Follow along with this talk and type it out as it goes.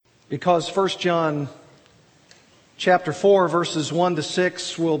because 1 John chapter 4 verses 1 to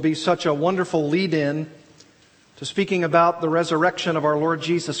 6 will be such a wonderful lead-in to speaking about the resurrection of our Lord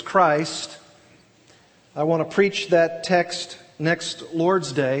Jesus Christ. I want to preach that text next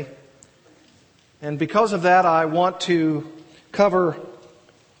Lord's Day. And because of that, I want to cover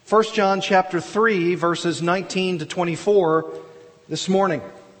 1 John chapter 3 verses 19 to 24 this morning.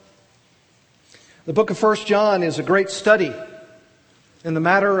 The book of 1 John is a great study in the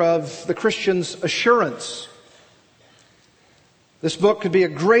matter of the Christian's assurance. This book could be a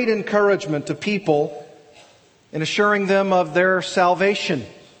great encouragement to people in assuring them of their salvation.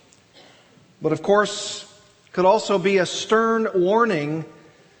 But of course, could also be a stern warning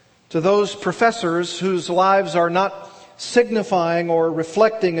to those professors whose lives are not signifying or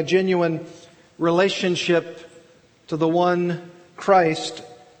reflecting a genuine relationship to the one Christ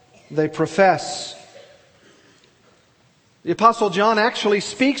they profess. The Apostle John actually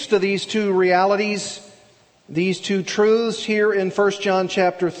speaks to these two realities, these two truths here in 1 John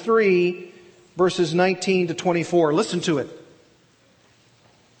chapter 3, verses 19 to 24. Listen to it.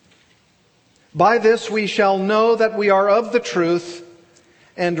 By this we shall know that we are of the truth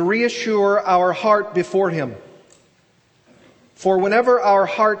and reassure our heart before Him. For whenever our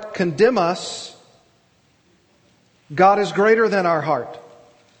heart condemn us, God is greater than our heart,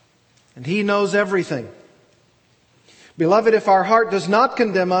 and He knows everything. Beloved, if our heart does not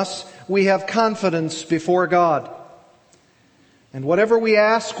condemn us, we have confidence before God. And whatever we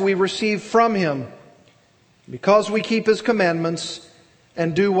ask, we receive from Him, because we keep His commandments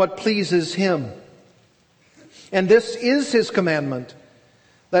and do what pleases Him. And this is His commandment,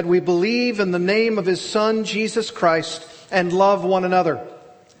 that we believe in the name of His Son, Jesus Christ, and love one another,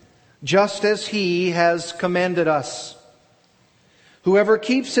 just as He has commanded us. Whoever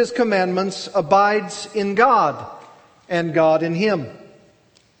keeps His commandments abides in God, and God in him.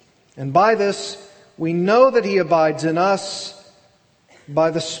 And by this we know that He abides in us by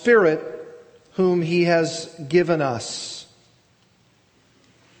the Spirit whom He has given us.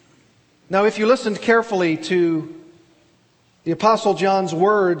 Now, if you listened carefully to the Apostle John's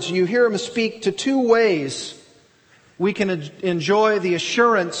words, you hear him speak to two ways we can enjoy the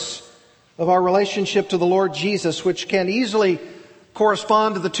assurance of our relationship to the Lord Jesus, which can easily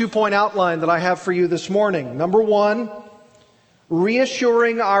correspond to the 2-point outline that I have for you this morning. Number one,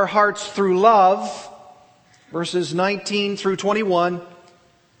 reassuring our hearts through love, verses 19 through 21.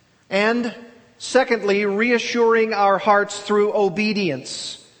 And secondly, reassuring our hearts through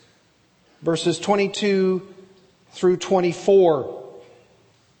obedience, verses 22 through 24.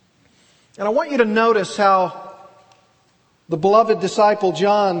 And I want you to notice how the beloved disciple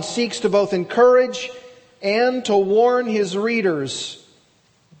John seeks to both encourage and to warn his readers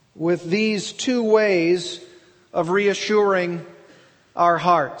with these two ways of reassuring our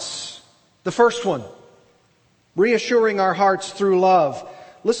hearts. The first one, reassuring our hearts through love.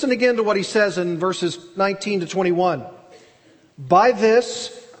 Listen again to what he says in verses 19 to 21. By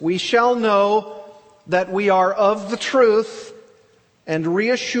this we shall know that we are of the truth and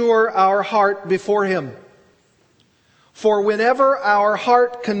reassure our heart before Him. For whenever our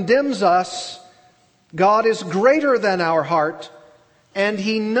heart condemns us, God is greater than our heart, and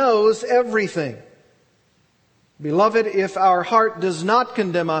He knows everything. Beloved, if our heart does not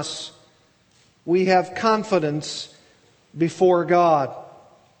condemn us, we have confidence before God.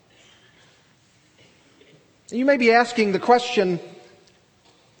 You may be asking the question,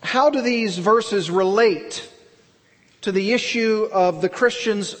 how do these verses relate to the issue of the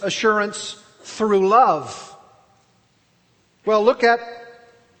Christian's assurance through love? Well, look at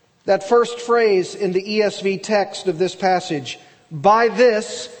that first phrase in the ESV text of this passage. By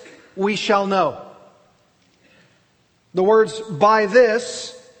this we shall know. The words by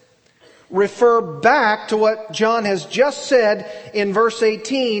this refer back to what John has just said in verse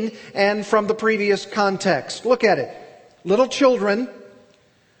 18 and from the previous context. Look at it. Little children,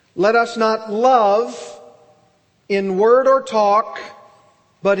 let us not love in word or talk,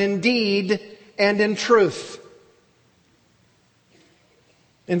 but in deed and in truth.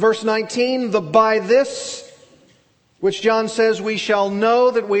 In verse 19, the by this, which John says we shall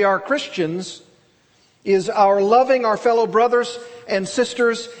know that we are Christians, is our loving our fellow brothers and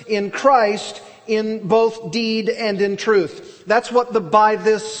sisters in Christ in both deed and in truth. That's what the by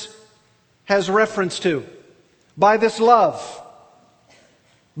this has reference to. By this love.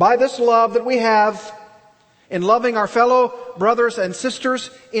 By this love that we have in loving our fellow brothers and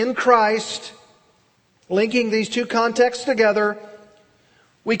sisters in Christ, linking these two contexts together,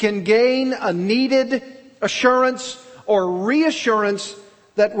 we can gain a needed assurance or reassurance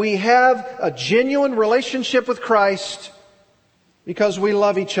that we have a genuine relationship with Christ because we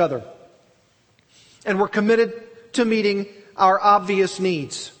love each other. And we're committed to meeting our obvious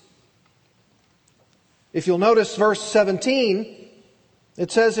needs. If you'll notice verse 17,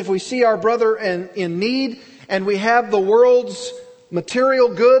 it says, if we see our brother in need and we have the world's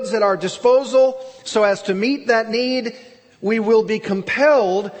material goods at our disposal so as to meet that need, we will be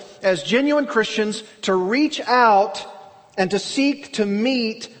compelled as genuine Christians to reach out and to seek to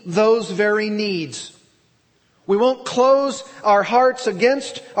meet those very needs. We won't close our hearts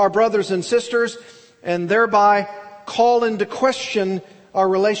against our brothers and sisters and thereby call into question our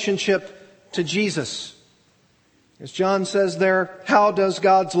relationship to Jesus. As John says there, how does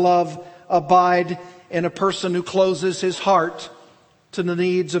God's love abide in a person who closes his heart to the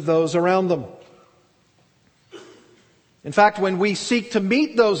needs of those around them? In fact, when we seek to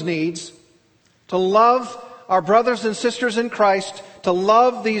meet those needs, to love our brothers and sisters in Christ, to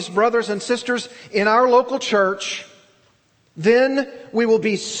love these brothers and sisters in our local church, then we will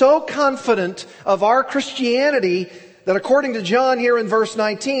be so confident of our Christianity that according to John here in verse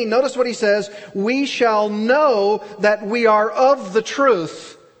 19, notice what he says, we shall know that we are of the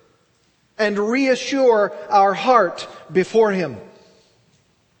truth and reassure our heart before Him.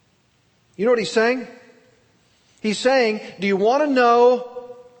 You know what he's saying? He's saying, do you want to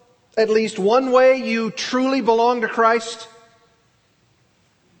know at least one way you truly belong to Christ?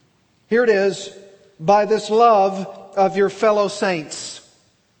 Here it is, by this love of your fellow saints.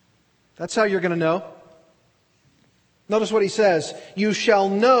 That's how you're going to know. Notice what he says. You shall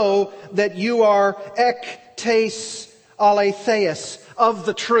know that you are ektes aletheis, of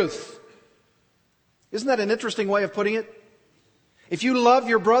the truth. Isn't that an interesting way of putting it? If you love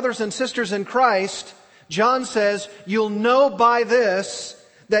your brothers and sisters in Christ, John says, you'll know by this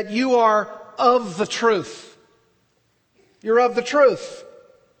that you are of the truth. You're of the truth.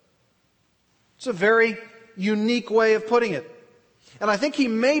 It's a very unique way of putting it. And I think he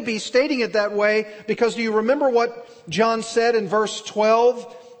may be stating it that way because do you remember what John said in verse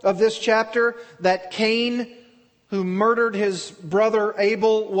 12 of this chapter? That Cain, who murdered his brother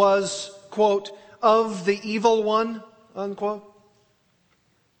Abel, was, quote, of the evil one, unquote.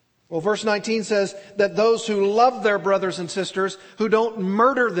 Well, verse 19 says that those who love their brothers and sisters, who don't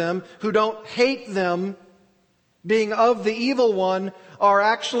murder them, who don't hate them, being of the evil one, are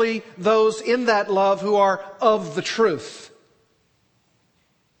actually those in that love who are of the truth.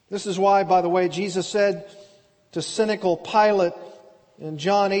 This is why, by the way, Jesus said to cynical Pilate in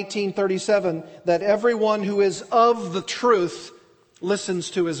John 18:37 that everyone who is of the truth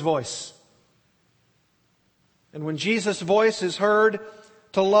listens to his voice. And when Jesus' voice is heard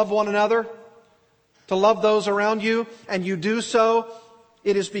to love one another, to love those around you, and you do so,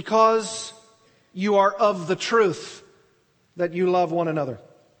 it is because you are of the truth that you love one another.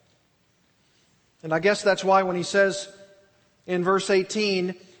 And I guess that's why when he says in verse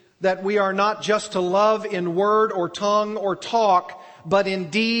 18 that we are not just to love in word or tongue or talk, but in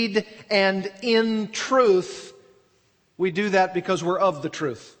deed and in truth, we do that because we're of the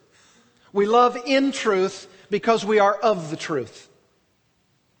truth. We love in truth because we are of the truth.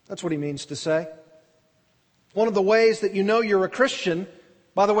 That's what he means to say. One of the ways that you know you're a Christian,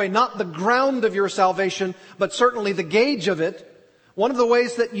 by the way, not the ground of your salvation, but certainly the gauge of it, one of the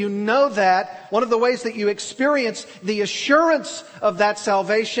ways that you know that, one of the ways that you experience the assurance of that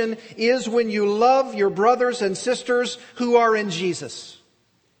salvation is when you love your brothers and sisters who are in Jesus.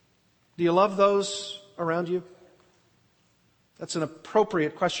 Do you love those around you? That's an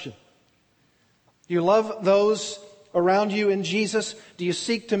appropriate question. Do you love those around you in Jesus? Do you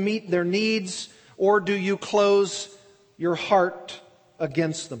seek to meet their needs, or do you close your heart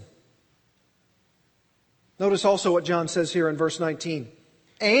against them? Notice also what John says here in verse 19.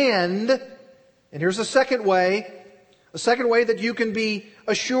 And here's a second way that you can be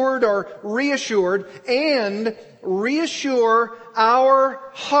assured or reassured, and reassure our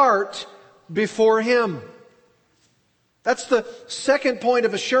heart before Him. That's the second point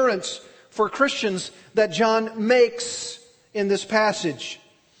of assurance for Christians that John makes in this passage.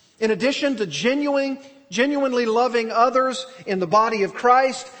 In addition to genuinely loving others in the body of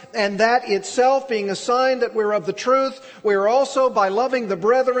Christ, and that itself being a sign that we're of the truth, we are also, by loving the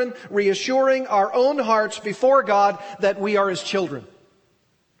brethren, reassuring our own hearts before God that we are His children.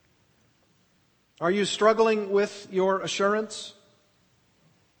 Are you struggling with your assurance?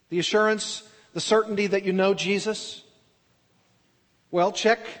 The assurance, the certainty that you know Jesus? Well,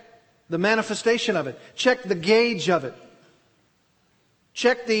 check the manifestation of it. Check the gauge of it.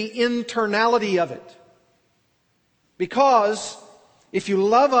 Check the internality of it. Because if you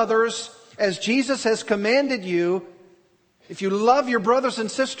love others as Jesus has commanded you, if you love your brothers and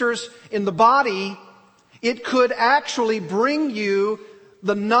sisters in the body, It could actually bring you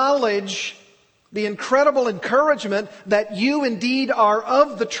the knowledge, the incredible encouragement that you indeed are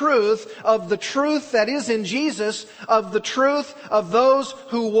of the truth that is in Jesus, of the truth of those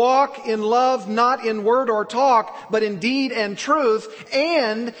who walk in love, not in word or talk, but in deed and truth.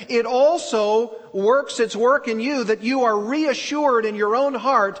 And it also works its work in you that you are reassured in your own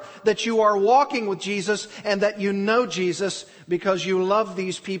heart that you are walking with Jesus and that you know Jesus because you love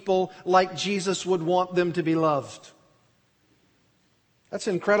these people like Jesus would want them to be loved. That's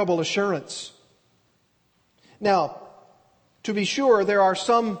incredible assurance. Now, to be sure, there are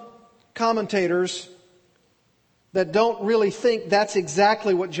some commentators that don't really think that's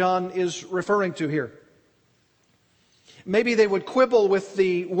exactly what John is referring to here. Maybe they would quibble with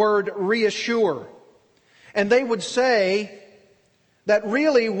the word reassure. And they would say that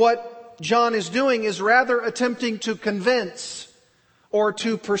really what John is doing is rather attempting to convince or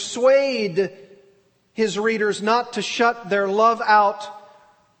to persuade his readers not to shut their love out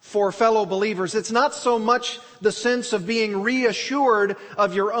for fellow believers. It's not so much the sense of being reassured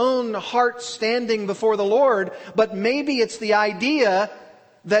of your own heart standing before the Lord, but maybe it's the idea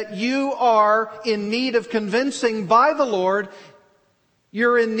that you are in need of convincing by the Lord,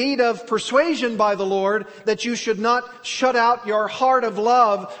 you're in need of persuasion by the Lord that you should not shut out your heart of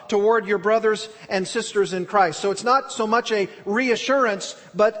love toward your brothers and sisters in Christ. So it's not so much a reassurance,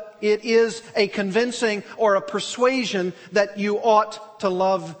 but it is a convincing or a persuasion that you ought to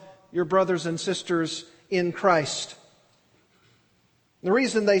love your brothers and sisters in Christ. The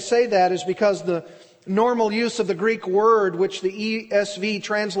reason they say that is because the normal use of the Greek word, which the ESV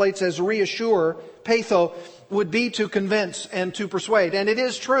translates as reassure, patho, would be to convince and to persuade. And it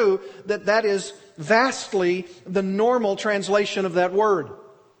is true that that is vastly the normal translation of that word.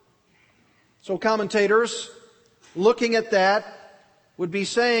 So commentators, looking at that, would be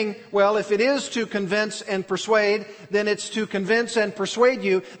saying, well, if it is to convince and persuade, then it's to convince and persuade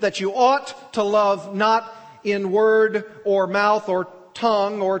you that you ought to love not in word or mouth or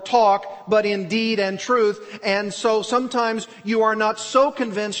tongue or talk, but in deed and truth. And so sometimes you are not so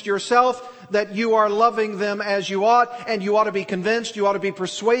convinced yourself that you are loving them as you ought, and you ought to be convinced, you ought to be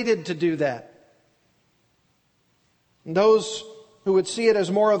persuaded to do that. And those who would see it as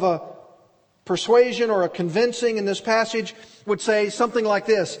more of a persuasion or a convincing in this passage would say something like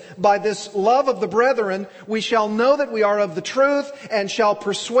this: by this love of the brethren, we shall know that we are of the truth and shall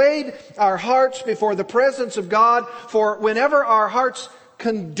persuade our hearts before the presence of God. For whenever our hearts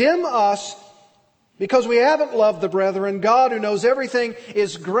condemn us because we haven't loved the brethren, God, who knows everything,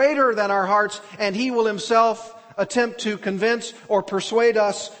 is greater than our hearts, and He will Himself attempt to convince or persuade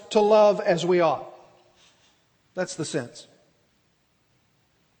us to love as we ought. That's the sense.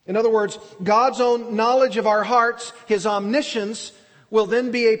 In other words, God's own knowledge of our hearts, His omniscience, will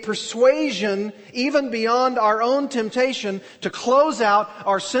then be a persuasion even beyond our own temptation to close out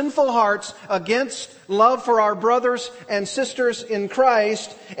our sinful hearts against love for our brothers and sisters in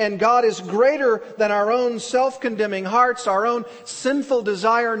Christ. And God is greater than our own self-condemning hearts, our own sinful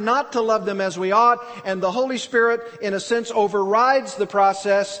desire not to love them as we ought. And the Holy Spirit, in a sense, overrides the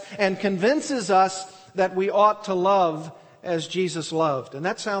process and convinces us that we ought to love as Jesus loved. And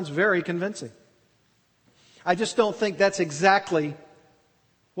that sounds very convincing. I just don't think that's exactly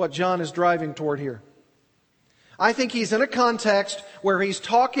what John is driving toward here. I think he's in a context where he's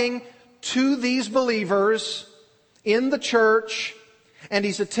talking to these believers in the church, and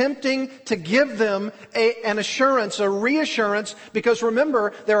he's attempting to give them an assurance, a reassurance, because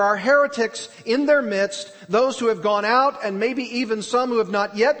remember, there are heretics in their midst, those who have gone out, and maybe even some who have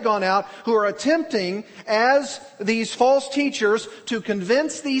not yet gone out, who are attempting, as these false teachers, to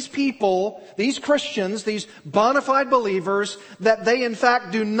convince these people, these Christians, these bona fide believers, that they in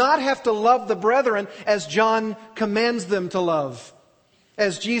fact do not have to love the brethren as John commands them to love,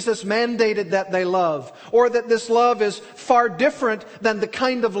 as Jesus mandated that they love, or that this love is far different than the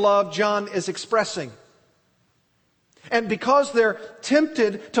kind of love John is expressing. And because they're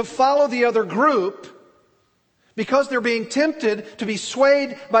tempted to follow the other group, because they're being tempted to be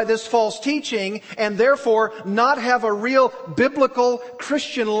swayed by this false teaching, and therefore not have a real biblical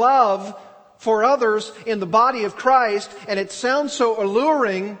Christian love for others in the body of Christ, and it sounds so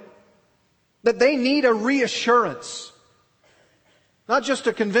alluring that they need a reassurance. Not just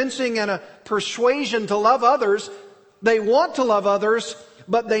a convincing and a persuasion to love others. They want to love others,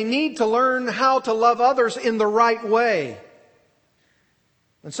 but they need to learn how to love others in the right way.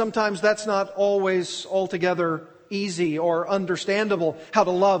 And sometimes that's not always altogether easy or understandable how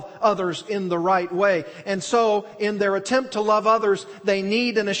to love others in the right way. And so, in their attempt to love others, they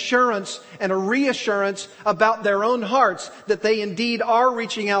need an assurance and a reassurance about their own hearts that they indeed are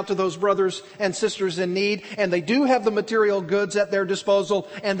reaching out to those brothers and sisters in need, and they do have the material goods at their disposal,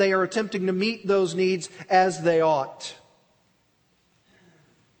 and they are attempting to meet those needs as they ought.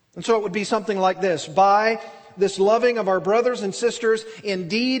 And so it would be something like this. By this loving of our brothers and sisters in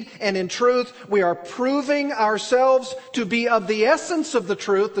deed and in truth, we are proving ourselves to be of the essence of the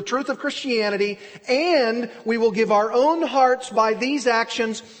truth of Christianity, and we will give our own hearts by these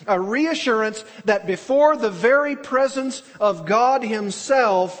actions a reassurance that before the very presence of God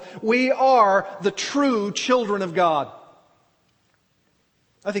Himself, we are the true children of God.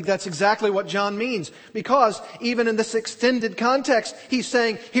 I think that's exactly what John means, because even in this extended context, he's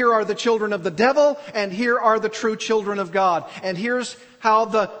saying, here are the children of the devil, and here are the true children of God. And here's how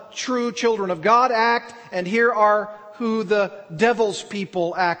the true children of God act, and here are who the devil's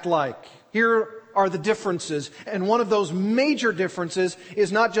people act like. Here are the differences. And one of those major differences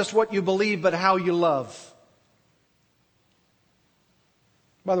is not just what you believe, but how you love.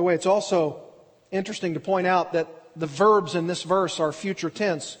 By the way, it's also interesting to point out that the verbs in this verse are future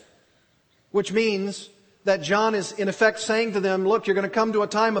tense, which means that John is in effect saying to them, look, you're going to come to a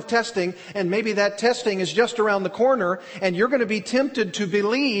time of testing, and maybe that testing is just around the corner, and you're going to be tempted to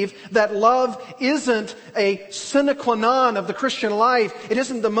believe that love isn't a sine qua non of the Christian life. It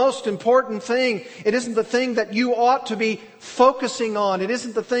isn't the most important thing. It isn't the thing that you ought to be focusing on. It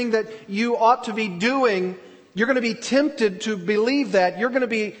isn't the thing that you ought to be doing. You're going to be tempted to believe that. You're going to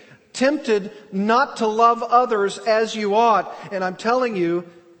be tempted not to love others as you ought. And I'm telling you,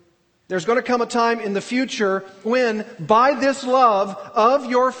 there's going to come a time in the future when by this love of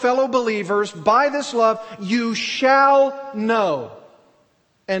your fellow believers, by this love, you shall know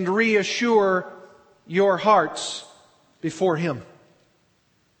and reassure your hearts before Him.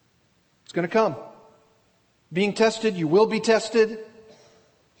 It's going to come. Being tested, you will be tested.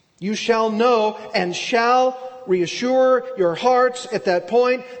 You shall know and shall reassure your hearts at that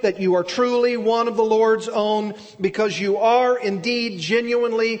point that you are truly one of the Lord's own, because you are indeed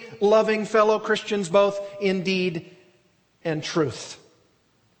genuinely loving fellow Christians both in deed and truth.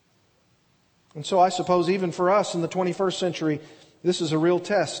 And so I suppose even for us in the 21st century, this is a real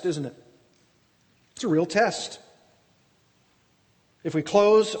test, isn't it? It's a real test. If we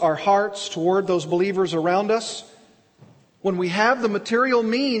close our hearts toward those believers around us, when we have the material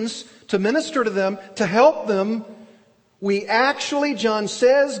means to minister to them, to help them, we actually, John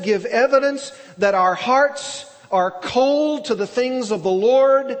says, give evidence that our hearts are cold to the things of the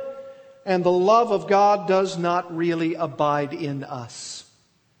Lord, and the love of God does not really abide in us.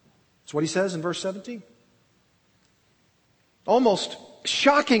 That's what he says in verse 17. Almost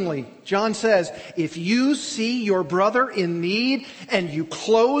shockingly, John says, if you see your brother in need and you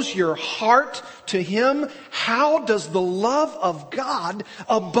close your heart to him, how does the love of God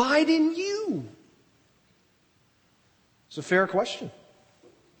abide in you? It's a fair question.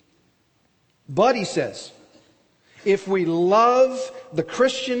 But he says, if we love the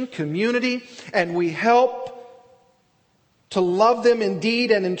Christian community and we help to love them in deed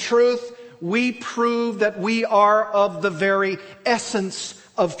and in truth, we prove that we are of the very essence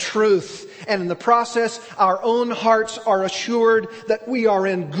of truth. And in the process, our own hearts are assured that we are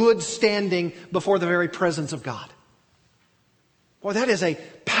in good standing before the very presence of God. Boy, that is a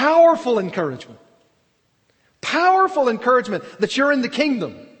powerful encouragement. Powerful encouragement that you're in the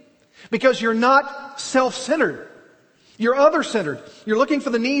kingdom because you're not self-centered. You're other-centered. You're looking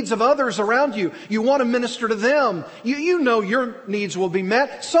for the needs of others around you. You want to minister to them. You know your needs will be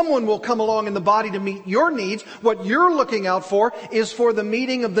met. Someone will come along in the body to meet your needs. What you're looking out for is for the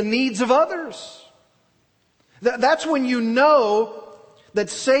meeting of the needs of others. That's when you know that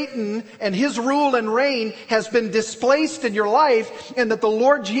Satan and his rule and reign has been displaced in your life, and that the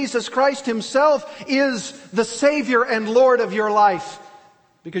Lord Jesus Christ Himself is the Savior and Lord of your life.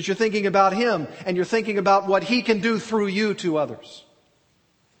 Because you're thinking about Him and you're thinking about what He can do through you to others.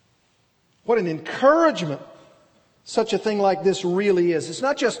 What an encouragement such a thing like this really is. It's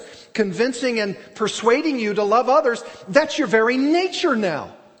not just convincing and persuading you to love others. That's your very nature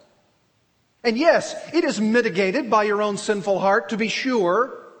now. And yes, it is mitigated by your own sinful heart, to be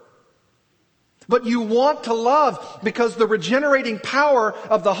sure. But you want to love because the regenerating power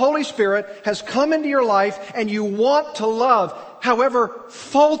of the Holy Spirit has come into your life, and you want to love. However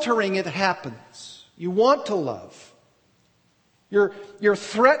faltering it happens, you want to love. You're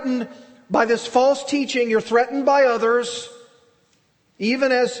threatened by this false teaching. You're threatened by others.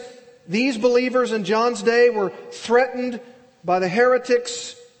 Even as these believers in John's day were threatened by the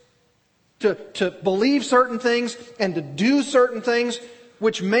heretics to believe certain things and to do certain things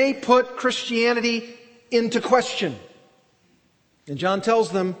which may put Christianity into question. And John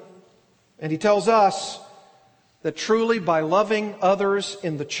tells them, and he tells us, that truly by loving others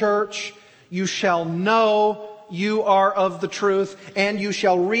in the church, you shall know you are of the truth, and you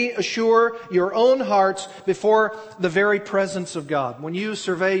shall reassure your own hearts before the very presence of God. When you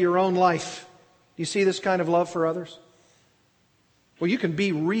survey your own life, do you see this kind of love for others? Well, you can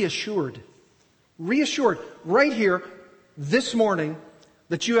be reassured. Reassured right here this morning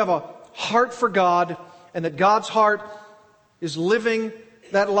that you have a heart for God and that God's heart is living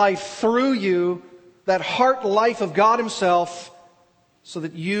that life through you, that heart life of God Himself, so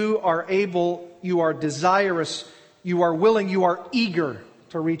that you are able, you are desirous, you are willing, you are eager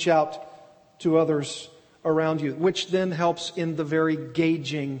to reach out to others around you, which then helps in the very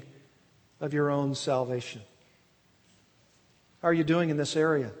gauging of your own salvation. How are you doing in this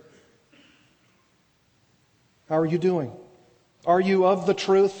area? How are you doing? Are you of the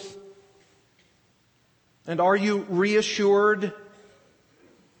truth? And are you reassured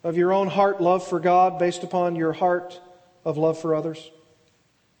of your own heart love for God based upon your heart of love for others?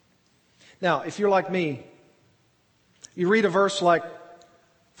 Now, if you're like me, you read a verse like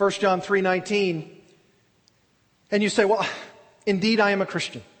 1 John 3:19, and you say, well, indeed I am a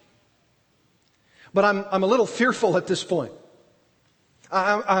Christian. But I'm a little fearful at this point.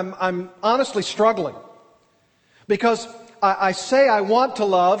 I'm honestly struggling. Because I say I want to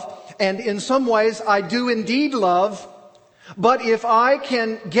love, and in some ways I do indeed love, but if I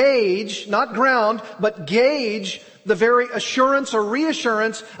can gauge, not ground, but gauge the very assurance or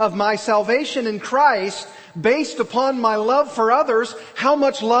reassurance of my salvation in Christ based upon my love for others, how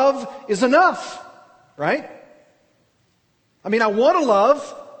much love is enough, right? I mean, I want to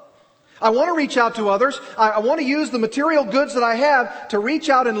love. I want to reach out to others. I want to use the material goods that I have to reach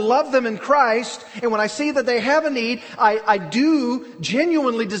out and love them in Christ. And when I see that they have a need, I do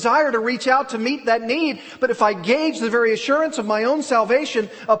genuinely desire to reach out to meet that need. But if I gauge the very assurance of my own salvation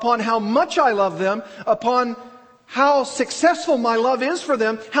upon how much I love them, upon how successful my love is for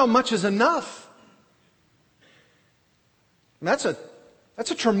them, how much is enough? And that's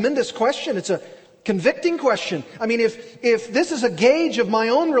a tremendous question. It's a convicting question. I mean, if this is a gauge of my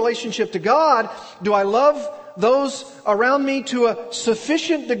own relationship to God, do I love those around me to a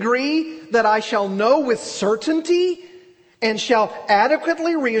sufficient degree that I shall know with certainty and shall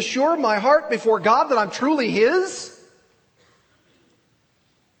adequately reassure my heart before God that I'm truly His?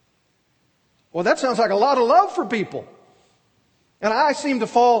 Well, that sounds like a lot of love for people. And I seem to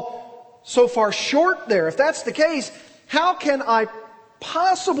fall so far short there. If that's the case, how can I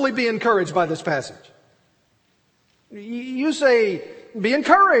possibly be encouraged by this passage? You say, be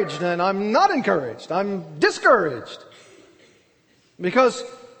encouraged, and I'm not encouraged. I'm discouraged. Because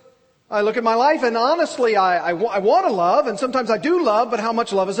I look at my life, and honestly, I want to love, and sometimes I do love, but how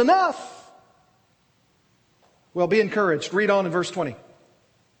much love is enough? Well, be encouraged. Read on in verse 20.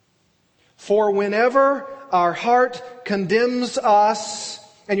 For whenever our heart condemns us,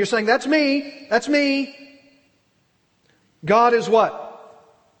 and you're saying, that's me. God is what?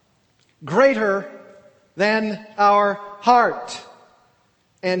 Greater than our heart.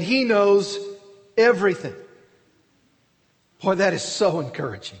 And He knows everything. Boy, that is so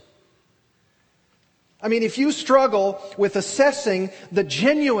encouraging. I mean, if you struggle with assessing the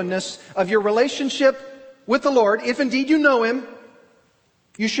genuineness of your relationship with the Lord, if indeed you know Him,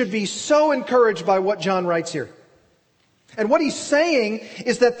 you should be so encouraged by what John writes here. And what he's saying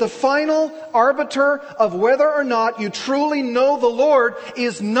is that the final arbiter of whether or not you truly know the Lord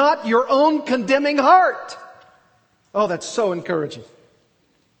is not your own condemning heart. Oh, that's so encouraging.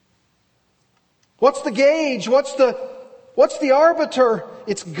 What's the gauge? What's the arbiter?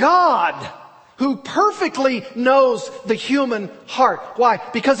 It's God who perfectly knows the human heart. Why?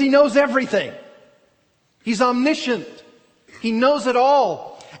 Because He knows everything. He's omniscient. He knows it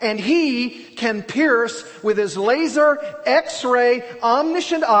all. And He can pierce with His laser X-ray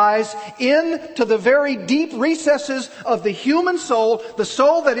omniscient eyes into the very deep recesses of the human soul, the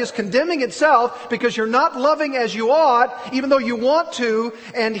soul that is condemning itself because you're not loving as you ought, even though you want to.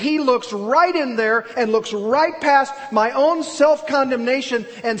 And He looks right in there and looks right past my own self-condemnation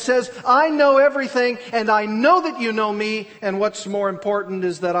and says, I know everything and I know that you know me. And what's more important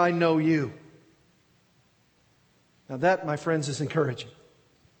is that I know you. Now that, my friends, is encouraging.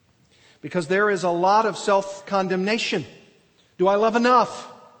 Because there is a lot of self-condemnation. Do I love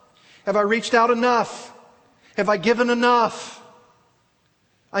enough? Have I reached out enough? Have I given enough?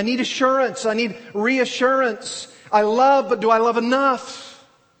 I need assurance. I need reassurance. I love, but do I love enough?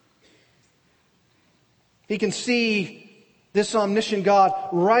 He can see this omniscient God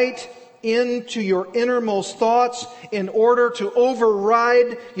right into your innermost thoughts in order to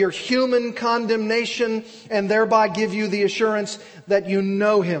override your human condemnation and thereby give you the assurance that you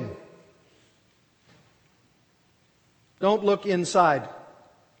know Him. Don't look inside.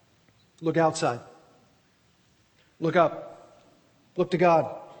 Look outside. Look up. Look to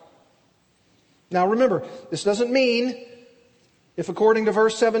God. Now remember, this doesn't mean, if according to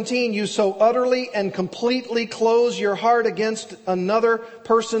verse 17, you so utterly and completely close your heart against another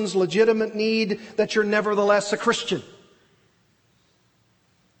person's legitimate need that you're nevertheless a Christian.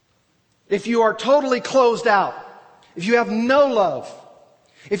 If you are totally closed out, if you have no love,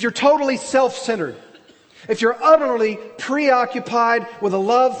 if you're totally self-centered, if you're utterly preoccupied with a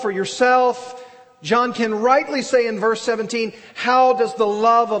love for yourself, John can rightly say in verse 17, how does the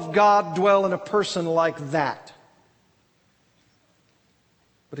love of God dwell in a person like that?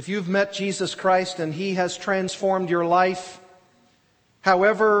 But if you've met Jesus Christ and He has transformed your life,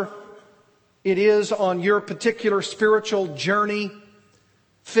 however it is on your particular spiritual journey,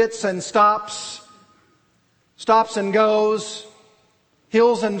 fits and stops and goes,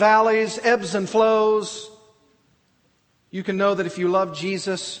 hills and valleys, ebbs and flows, you can know that if you love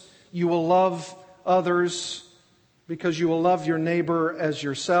Jesus, you will love others because you will love your neighbor as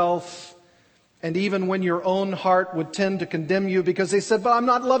yourself. And even when your own heart would tend to condemn you because they said, but I'm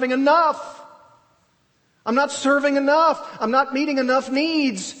not loving enough. I'm not serving enough. I'm not meeting enough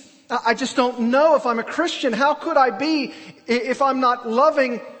needs. I just don't know if I'm a Christian. How could I be if I'm not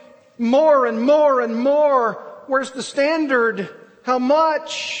loving more and more and more? Where's the standard? How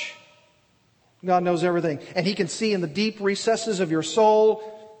much? God knows everything. And He can see in the deep recesses of your soul,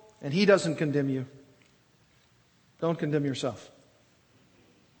 and He doesn't condemn you. Don't condemn yourself.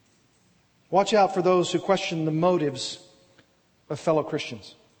 Watch out for those who question the motives of fellow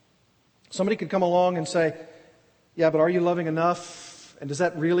Christians. Somebody could come along and say, yeah, but are you loving enough? And does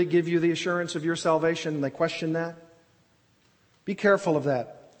that really give you the assurance of your salvation? And they question that. Be careful of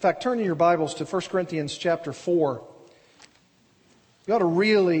that. In fact, turn in your Bibles to 1 Corinthians chapter 4. You ought to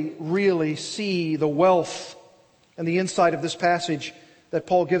really, really see the wealth and the insight of this passage that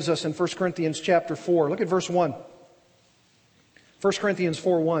Paul gives us in 1 Corinthians chapter 4. Look at verse 1. 1 Corinthians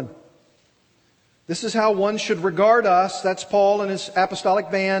 4:1. This is how one should regard us, that's Paul and his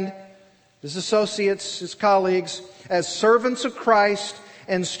apostolic band, his associates, his colleagues, as servants of Christ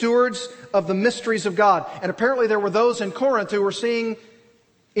and stewards of the mysteries of God. And apparently there were those in Corinth who were seeing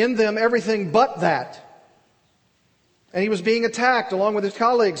in them everything but that. And he was being attacked along with his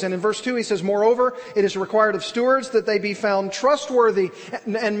colleagues. And in verse 2 he says, moreover, it is required of stewards that they be found trustworthy.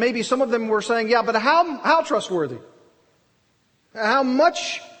 And maybe some of them were saying, yeah, but how trustworthy? How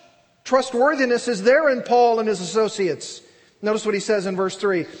much trustworthiness is there in Paul and his associates? Notice what he says in verse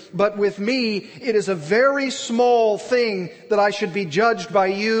 3. But with me, it is a very small thing that I should be judged by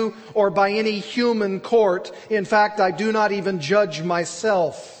you or by any human court. In fact, I do not even judge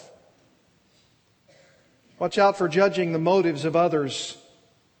myself. Watch out for judging the motives of others.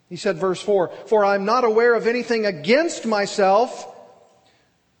 He said, verse 4, for I am not aware of anything against myself,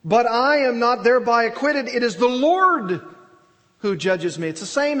 but I am not thereby acquitted. It is the Lord who judges me. It's the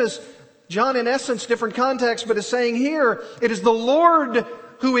same as John, in essence, different context, but is saying here, it is the Lord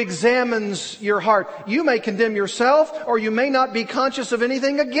who examines your heart. You may condemn yourself, or you may not be conscious of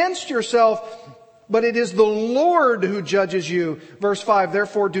anything against yourself, but it is the Lord who judges you. Verse 5,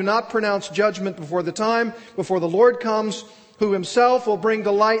 therefore do not pronounce judgment before the time, before the Lord comes, who Himself will bring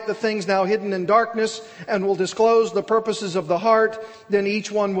to light the things now hidden in darkness, and will disclose the purposes of the heart. Then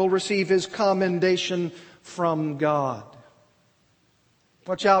each one will receive his commendation from God.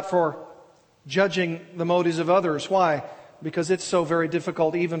 Watch out for judging the motives of others. Why? Because it's so very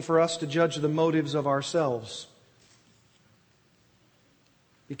difficult even for us to judge the motives of ourselves.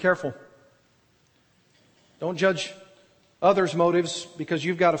 Be careful. Don't judge others' motives because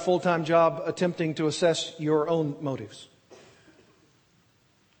you've got a full-time job attempting to assess your own motives.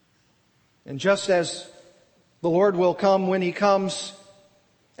 And just as the Lord will come when He comes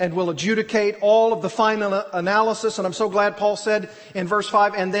and will adjudicate all of the final analysis, and I'm so glad Paul said in verse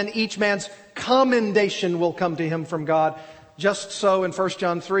 5, and then each man's commendation will come to him from God. Just so in 1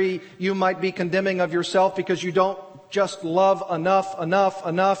 John 3, you might be condemning of yourself because you don't just love enough,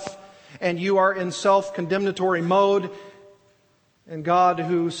 and you are in self-condemnatory mode. And God,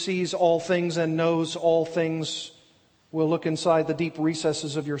 who sees all things and knows all things, will look inside the deep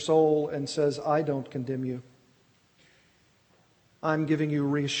recesses of your soul and says, I don't condemn you. I'm giving you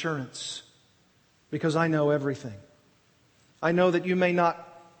reassurance because I know everything. I know that you may not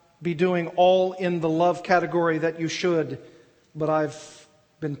be doing all in the love category that you should, but I've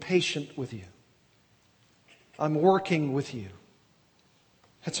been patient with you. I'm working with you.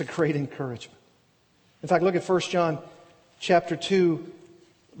 That's a great encouragement. In fact, look at 1 John chapter 2,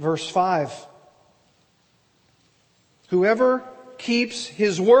 verse 5. Whoever keeps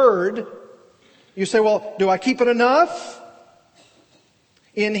His word, you say, well, do I keep it enough?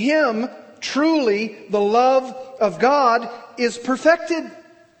 In Him, truly, the love of God is perfected.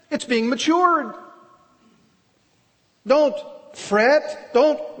 It's being matured. Don't fret.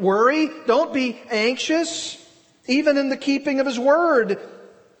 Don't worry. Don't be anxious. Even in the keeping of His word.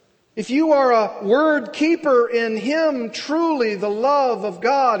 If you are a word keeper in Him, truly the love of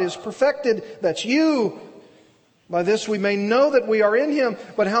God is perfected. That's you. By this we may know that we are in Him.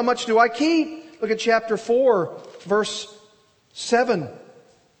 But how much do I keep? Look at chapter 4, verse 7.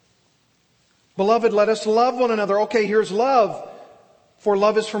 Beloved, let us love one another. Okay, here's love. For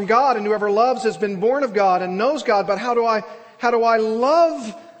love is from God, and whoever loves has been born of God and knows God. But how do I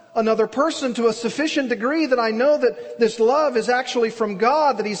love another person to a sufficient degree that I know that this love is actually from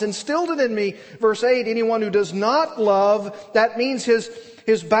God, that He's instilled it in me? Verse 8, anyone who does not love, that means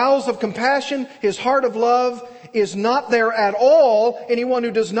his bowels of compassion, his heart of love is not there at all. Anyone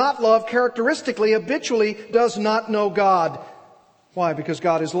who does not love characteristically, habitually, does not know God. Why? Because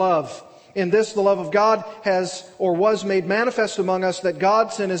God is love. In this, the love of God has or was made manifest among us, that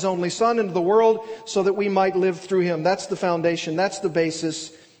God sent His only Son into the world so that we might live through Him. That's the foundation. That's the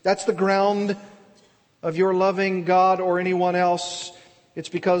basis. That's the ground of your loving God or anyone else. It's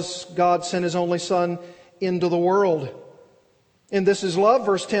because God sent His only Son into the world. And this is love,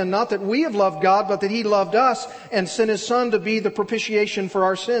 verse 10, not that we have loved God, but that He loved us and sent His Son to be the propitiation for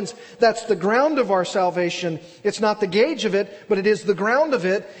our sins. That's the ground of our salvation. It's not the gauge of it, but it is the ground of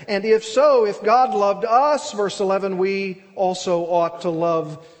it. And if so, if God loved us, verse 11, we also ought to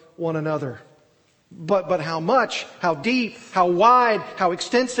love one another. But how much, how deep, how wide, how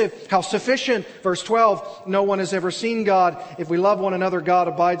extensive, how sufficient? Verse 12, no one has ever seen God. If we love one another, God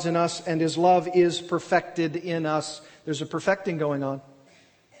abides in us, and His love is perfected in us. There's a perfecting going on.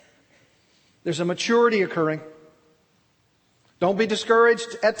 There's a maturity occurring. Don't be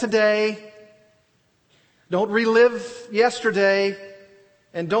discouraged at today. Don't relive yesterday.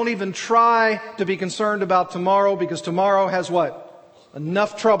 And don't even try to be concerned about tomorrow, because tomorrow has what?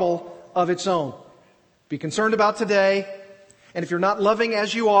 Enough trouble of its own. Be concerned about today. And if you're not loving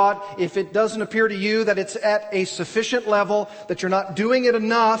as you ought, if it doesn't appear to you that it's at a sufficient level, that you're not doing it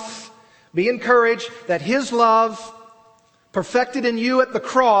enough, be encouraged that His love, perfected in you at the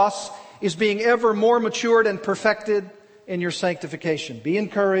cross, is being ever more matured and perfected in your sanctification. Be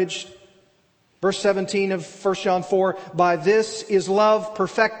encouraged. Verse 17 of 1 John 4, by this is love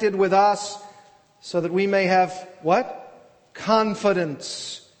perfected with us, so that we may have what?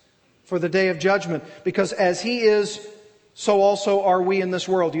 Confidence for the day of judgment. Because as He is, so also are we in this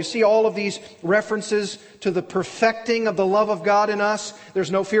world. You see all of these references to the perfecting of the love of God in us.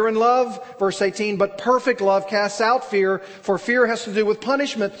 There's no fear in love, verse 18, but perfect love casts out fear, for fear has to do with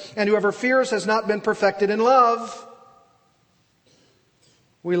punishment, and whoever fears has not been perfected in love.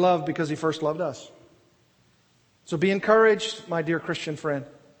 We love because He first loved us. So be encouraged, my dear Christian friend.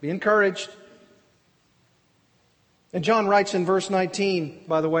 Be encouraged. And John writes in verse 19,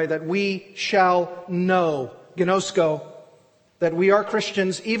 by the way, that we shall know, gnosko, that we are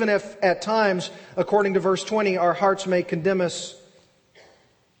Christians, even if at times, according to verse 20, our hearts may condemn us.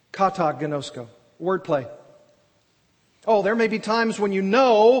 Kata gnosko. Wordplay. Oh, there may be times when you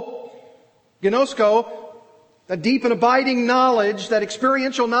know, gnosko, that deep and abiding knowledge, that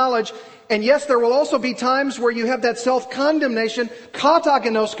experiential knowledge. And yes, there will also be times where you have that self-condemnation, kata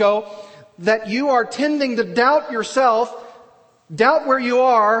gnosko, that you are tending to doubt yourself, doubt where you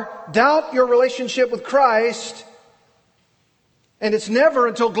are, doubt your relationship with Christ. And it's never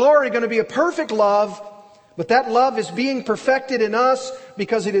until glory going to be a perfect love. But that love is being perfected in us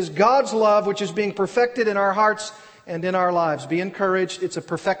because it is God's love which is being perfected in our hearts and in our lives. Be encouraged. It's a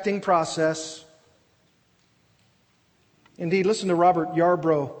perfecting process. Indeed, listen to Robert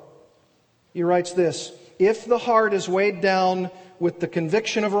Yarbrough. He writes this, if the heart is weighed down with the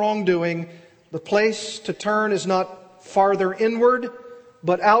conviction of wrongdoing, the place to turn is not farther inward,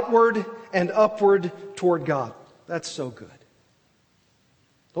 but outward and upward toward God. That's so good.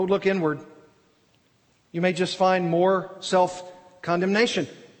 Don't look inward. You may just find more self-condemnation.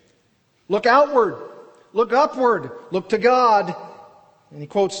 Look outward. Look upward. Look to God. And he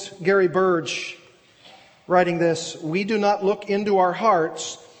quotes Gary Burge, writing this, we do not look into our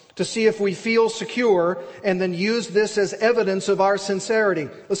hearts to see if we feel secure and then use this as evidence of our sincerity.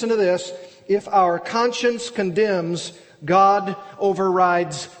 Listen to this. If our conscience condemns, God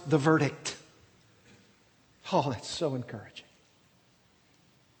overrides the verdict. Oh, that's so encouraging.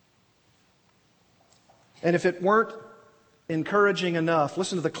 And if it weren't encouraging enough.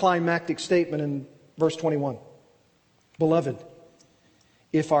 Listen to the climactic statement in verse 21. Beloved,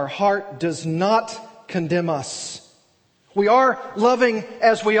 if our heart does not condemn us, we are loving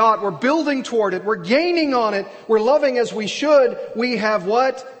as we ought. We're building toward it. We're gaining on it. We're loving as we should. We have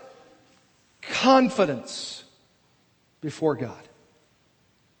what? Confidence before God.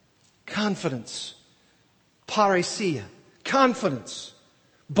 Confidence. Parousia. Confidence.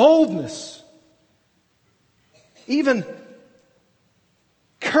 Boldness. Even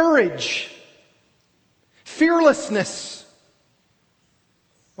courage. Fearlessness.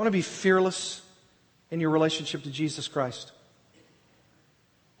 Want to be fearless in your relationship to Jesus Christ?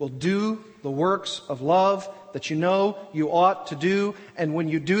 Well, do the works of love that you know you ought to do, and when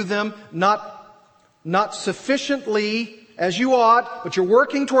you do them, not sufficiently as you ought, but you're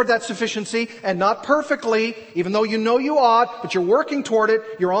working toward that sufficiency, and not perfectly, even though you know you ought, but you're working toward it.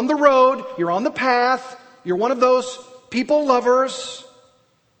 You're on the road, you're on the path, you're one of those people lovers.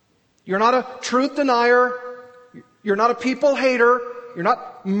 You're not a truth denier, you're not a people hater, you're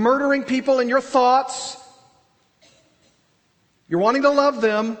not murdering people in your thoughts. You're wanting to love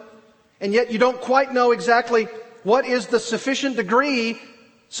them, and yet you don't quite know exactly what is the sufficient degree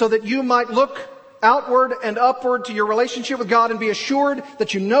so that you might look outward and upward to your relationship with God and be assured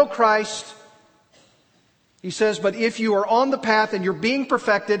that you know Christ. He says, but if you are on the path and you're being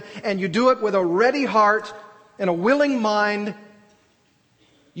perfected and you do it with a ready heart and a willing mind,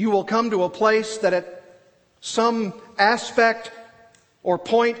 you will come to a place that at some aspect or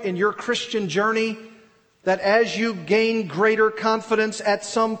point in your Christian journey, that as you gain greater confidence at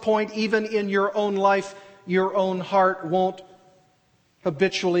some point, even in your own life, your own heart won't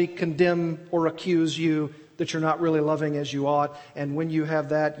habitually condemn or accuse you that you're not really loving as you ought. And when you have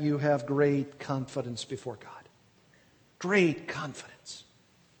that, you have great confidence before God. Great confidence.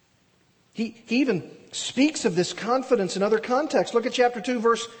 He even speaks of this confidence in other contexts. Look at chapter 2,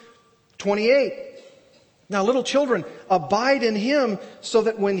 verse 28. Now, little children, abide in Him so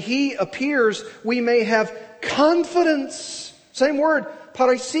that when He appears, we may have confidence. Same word,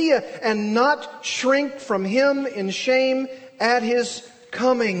 parousia, and not shrink from Him in shame at His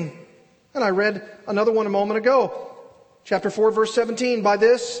coming. And I read another one a moment ago. Chapter 4, verse 17. By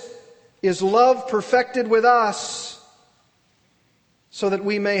this is love perfected with us, so that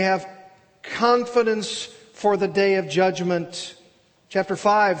we may have confidence for the day of judgment. Chapter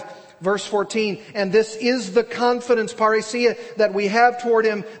 5, verse 14, and this is the confidence, parousia, that we have toward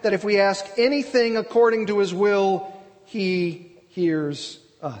Him, that if we ask anything according to His will, He hears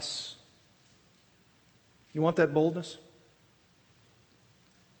us. You want that boldness?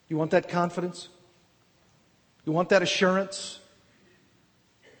 You want that confidence? You want that assurance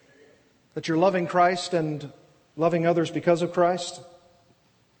that you're loving Christ and loving others because of Christ?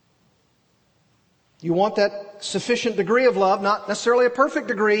 You want that sufficient degree of love, not necessarily a perfect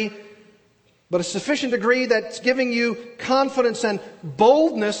degree, but a sufficient degree that's giving you confidence and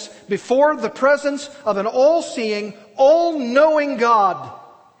boldness before the presence of an all-seeing, all-knowing God.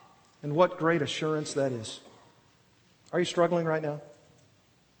 And what great assurance that is. Are you struggling right now?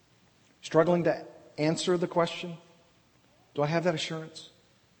 Struggling to answer the question? Do I have that assurance?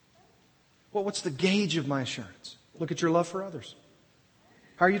 Well, what's the gauge of my assurance? Look at your love for others.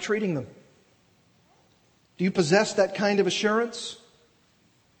 How are you treating them? Do you possess that kind of assurance?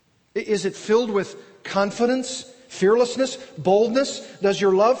 Is it filled with confidence, fearlessness, boldness? Does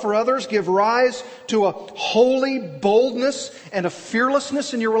your love for others give rise to a holy boldness and a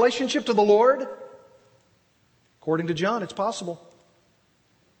fearlessness in your relationship to the Lord? According to John, it's possible.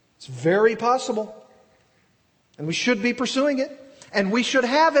 It's very possible. And we should be pursuing it. And we should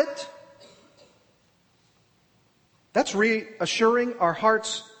have it. That's reassuring our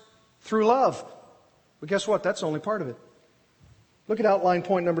hearts through love. But guess what? That's only part of it. Look at outline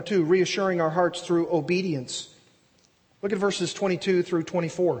point number 2, reassuring our hearts through obedience. Look at verses 22 through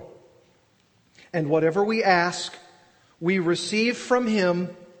 24. And whatever we ask, we receive from Him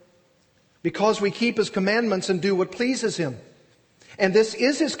because we keep His commandments and do what pleases Him. And this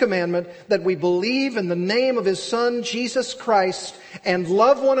is His commandment, that we believe in the name of His Son, Jesus Christ, and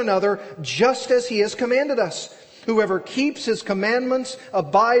love one another just as He has commanded us. Whoever keeps His commandments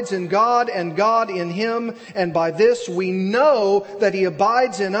abides in God and God in him. And by this we know that He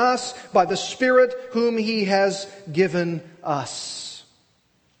abides in us by the Spirit whom He has given us.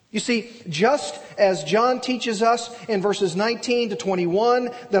 You see, just as John teaches us in verses 19 to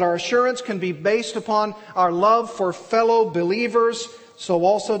 21 that our assurance can be based upon our love for fellow believers, so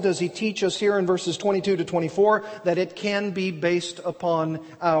also does he teach us here in verses 22 to 24 that it can be based upon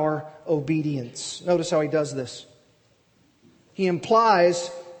our obedience. Notice how he does this. He implies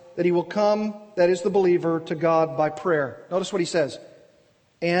that he will come, that is the believer, to God by prayer. Notice what he says.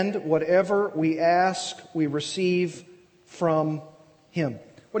 And whatever we ask, we receive from him.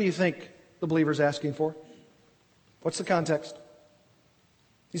 What do you think the believer is asking for? What's the context?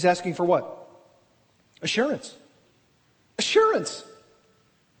 He's asking for what? Assurance. Assurance.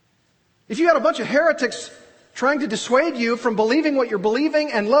 If you had a bunch of heretics trying to dissuade you from believing what you're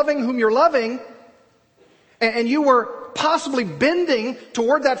believing and loving whom you're loving, and you were possibly bending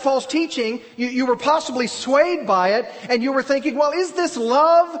toward that false teaching, you were possibly swayed by it, and you were thinking, well, is this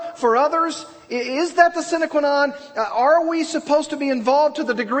love for others? Is that the sine qua non? Are we supposed to be involved to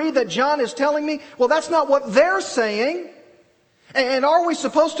the degree that John is telling me? Well, that's not what they're saying. And are we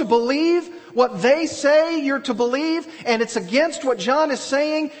supposed to believe what they say you're to believe? And it's against what John is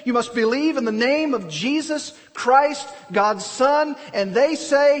saying. You must believe in the name of Jesus Christ, God's Son. And they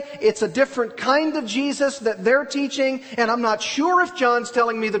say it's a different kind of Jesus that they're teaching. And I'm not sure if John's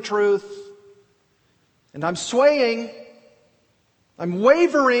telling me the truth. And I'm swaying. I'm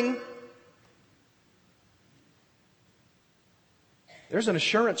wavering. There's an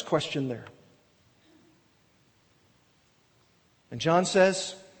assurance question there. And John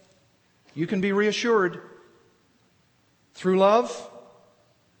says, you can be reassured through love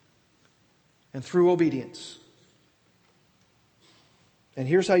and through obedience. And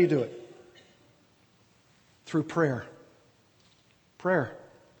here's how you do it. Through prayer. Prayer.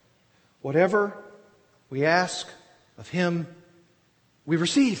 Whatever we ask of Him, we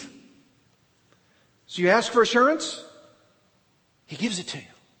receive. So you ask for assurance, He gives it to you.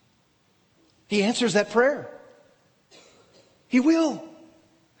 He answers that prayer. He will.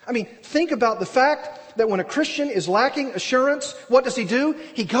 I mean, think about the fact that when a Christian is lacking assurance, what does he do?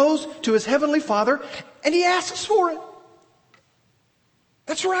 He goes to his Heavenly Father and he asks for it.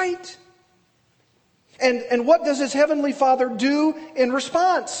 That's right. And what does his Heavenly Father do in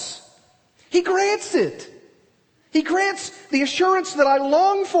response? He grants it. He grants the assurance that I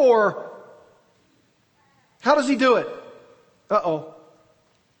long for. How does He do it? Uh-oh.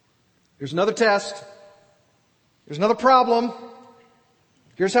 Here's another test. There's another problem.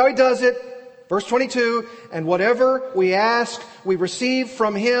 Here's how He does it. Verse 22, and whatever we ask, we receive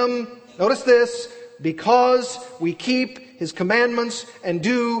from Him. Notice this, because we keep His commandments and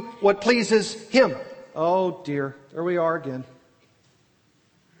do what pleases Him. Oh dear, there we are again.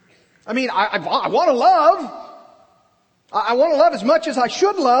 I mean, I want to love. I want to love as much as I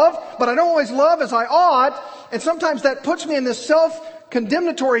should love, but I don't always love as I ought. And sometimes that puts me in this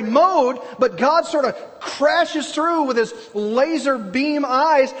self-condemnatory mode, but God sort of crashes through with His laser beam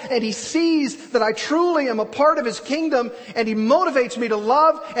eyes, and He sees that I truly am a part of His kingdom, and He motivates me to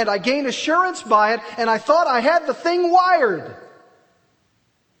love, and I gain assurance by it, and I thought I had the thing wired.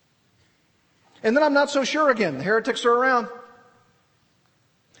 And then I'm not so sure again. The heretics are around.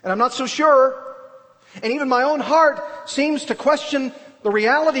 And I'm not so sure. And even my own heart seems to question the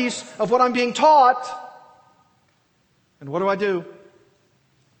realities of what I'm being taught. And what do?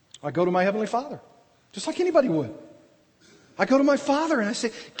 I go to my Heavenly Father, just like anybody would. I go to my Father and I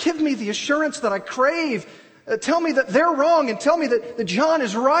say, give me the assurance that I crave. Tell me that they're wrong and tell me that John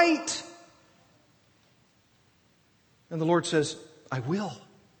is right. And the Lord says, I will.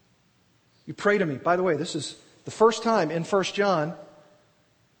 You pray to me. By the way, this is the first time in 1 John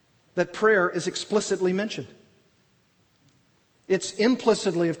that prayer is explicitly mentioned. It's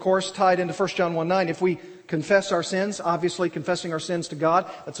implicitly, of course, tied into 1 John 1:9. If we confess our sins, obviously confessing our sins to God,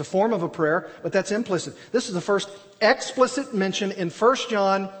 that's a form of a prayer, but that's implicit. This is the first explicit mention in 1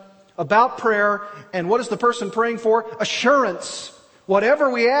 John about prayer. And what is the person praying for? Assurance. Whatever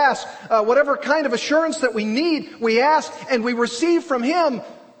we ask, whatever kind of assurance that we need, we ask and we receive from Him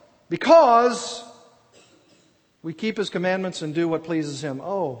because we keep His commandments and do what pleases Him.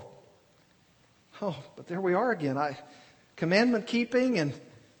 Oh, but there we are again. Commandment keeping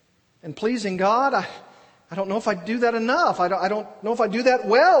and pleasing God. I don't know if I do that enough. I don't know if I do that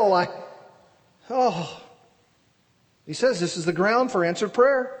well. He says this is the ground for answered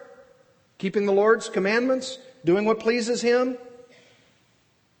prayer. Keeping the Lord's commandments, doing what pleases Him.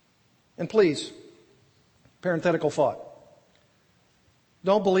 And please, parenthetical thought.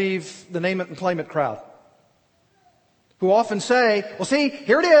 Don't believe the name it and claim it crowd, who often say, well, see,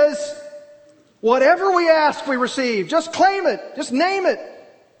 here it is. Whatever we ask, we receive. Just claim it. Just name it.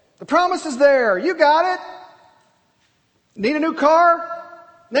 The promise is there. You got it. Need a new car?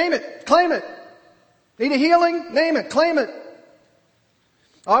 Name it. Claim it. Need a healing? Name it. Claim it.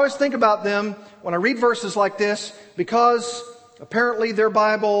 I always think about them when I read verses like this because apparently their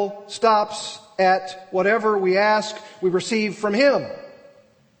Bible stops at whatever we ask, we receive from Him.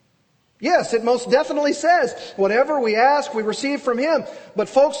 Yes, it most definitely says, whatever we ask, we receive from Him. But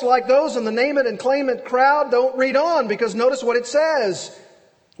folks like those in the name it and claim it crowd don't read on, because notice what it says.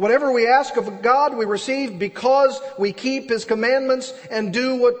 Whatever we ask of God, we receive because we keep His commandments and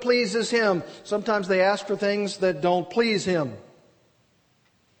do what pleases Him. Sometimes they ask for things that don't please Him.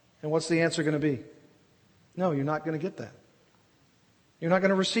 And what's the answer going to be? No, you're not going to get that. You're not going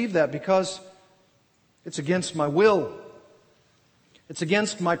to receive that because it's against my will. It's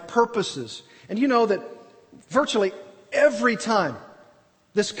against my purposes. And you know that virtually every time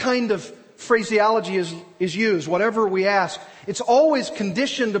this kind of phraseology is used, whatever we ask, it's always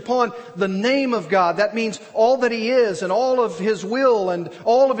conditioned upon the name of God. That means all that He is and all of His will and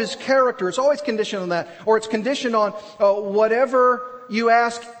all of His character. It's always conditioned on that. Or it's conditioned on whatever you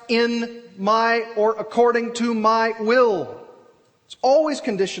ask in my or according to my will. It's always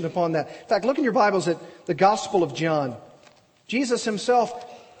conditioned upon that. In fact, look in your Bibles at the Gospel of John. Jesus Himself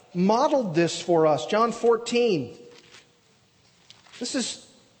modeled this for us. John 14. This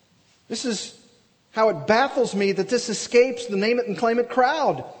is how it baffles me that this escapes the name it and claim it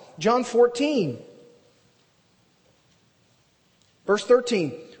crowd. John 14. Verse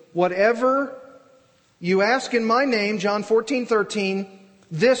 13. Whatever you ask in my name, John 14:13,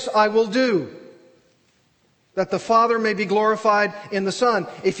 this I will do, that the Father may be glorified in the Son.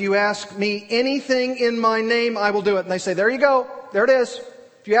 If you ask me anything in my name, I will do it. And they say, there you go. There it is.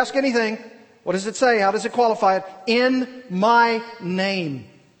 If you ask anything, what does it say? How does it qualify it? In my name.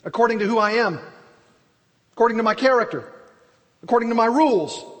 According to who I am. According to my character. According to my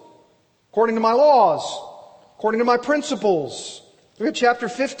rules. According to my laws. According to my principles. Look at chapter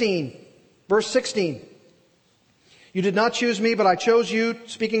 15, verse 16. You did not choose me, but I chose you,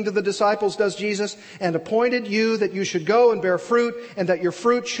 speaking to the disciples, does Jesus, and appointed you that you should go and bear fruit, and that your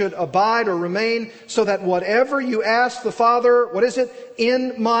fruit should abide or remain, so that whatever you ask the Father, what is it?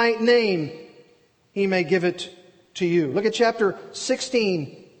 In my name, He may give it to you. Look at chapter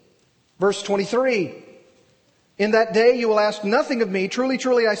 16, verse 23. In that day you will ask nothing of me. Truly,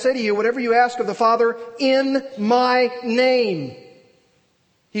 truly, I say to you, whatever you ask of the Father in my name,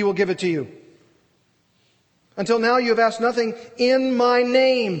 He will give it to you. Until now you have asked nothing in my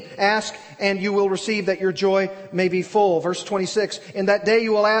name. Ask and you will receive, that your joy may be full. Verse 26, in that day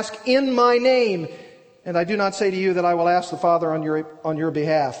you will ask in my name. And I do not say to you that I will ask the Father on your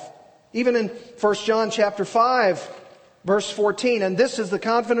behalf. Even in 1 John chapter 5, verse 14, and this is the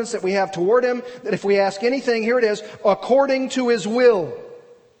confidence that we have toward Him, that if we ask anything, here it is, according to His will,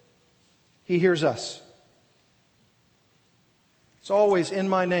 He hears us. It's always in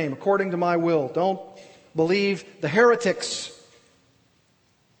my name, according to my will. Don't believe the heretics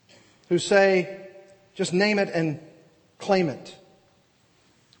who say, just name it and claim it.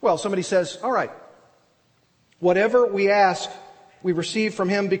 Well, somebody says, all right, whatever we ask, we receive from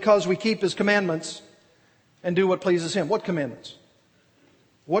Him because we keep His commandments and do what pleases Him. What commandments?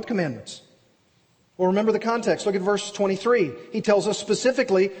 What commandments? Well, remember the context. Look at verse 23. He tells us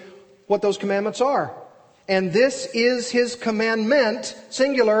specifically what those commandments are. And this is His commandment,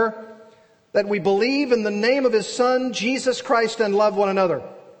 singular, that we believe in the name of His Son, Jesus Christ, and love one another.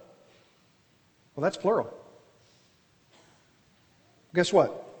 Well, that's plural. Guess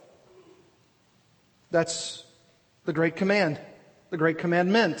what? That's the great command, the great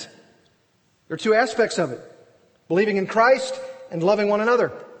commandment. There are two aspects of it. Believing in Christ and loving one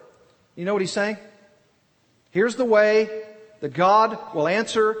another. You know what He's saying? Here's the way that God will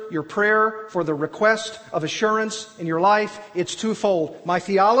answer your prayer for the request of assurance in your life. It's twofold. My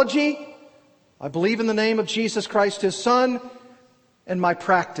theology, I believe in the name of Jesus Christ, His Son, and my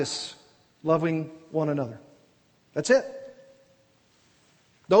practice, loving one another. That's it.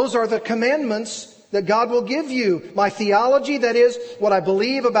 Those are the commandments that God will give you. My theology, that is, what I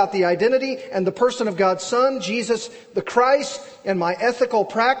believe about the identity and the person of God's Son, Jesus the Christ, and my ethical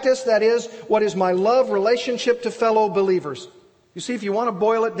practice, that is, what is my love relationship to fellow believers. You see, if you want to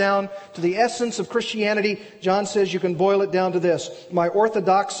boil it down to the essence of Christianity, John says you can boil it down to this: my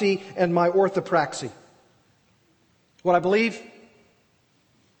orthodoxy and my orthopraxy. What I believe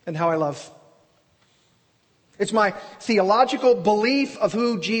and how I love. It's my theological belief of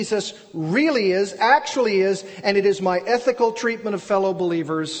who Jesus really is, actually is, and it is my ethical treatment of fellow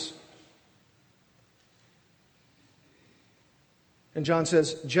believers. And John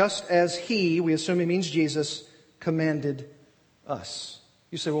says, just as He, we assume He means Jesus, commanded us.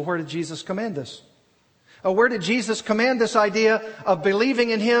 You say, well, where did Jesus command this? Where did Jesus command this idea of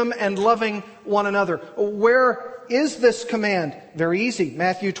believing in Him and loving one another? Where is this command? Very easy.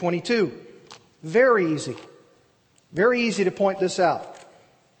 Matthew 22. Very easy. Very easy to point this out.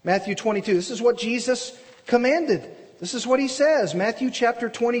 Matthew 22. This is what Jesus commanded. This is what he says, Matthew chapter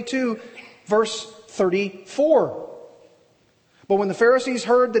 22, verse 34. But when the Pharisees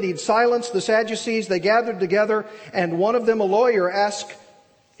heard that he'd silenced the Sadducees, they gathered together, and one of them, a lawyer, asked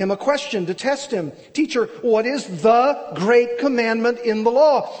him a question to test him. Teacher, what is the great commandment in the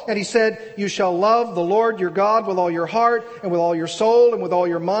law? And he said, you shall love the Lord your God with all your heart and with all your soul and with all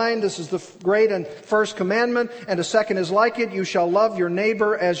your mind. This is the great and first commandment. And a second is like it. You shall love your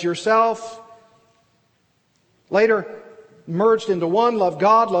neighbor as yourself. Later, merged into one, love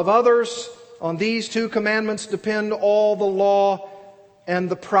God, love others. On these two commandments depend all the law and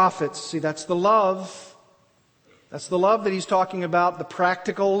the prophets. See, that's the love. That's the love that he's talking about, the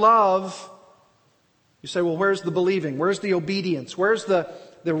practical love. You say, well, where's the believing? Where's the obedience? Where's the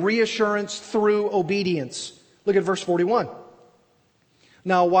reassurance through obedience? Look at verse 41.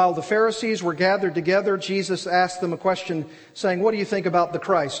 Now, while the Pharisees were gathered together, Jesus asked them a question, saying, what do you think about the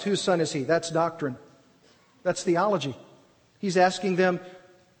Christ? Whose son is he? That's doctrine. That's theology. He's asking them,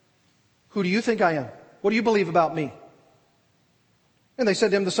 who do you think I am? What do you believe about me? And they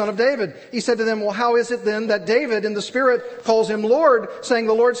said to him, the son of David. He said to them, well, how is it then that David in the Spirit calls him Lord, saying,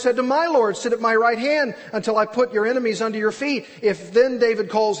 the Lord said to my Lord, sit at my right hand until I put your enemies under your feet. If then David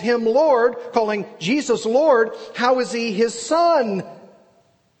calls him Lord, calling Jesus Lord, how is he his son?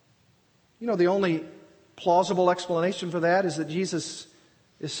 You know, the only plausible explanation for that is that Jesus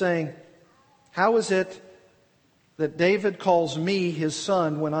is saying, how is it that David calls me his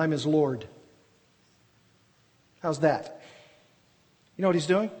son when I'm his Lord? How's that? You know what he's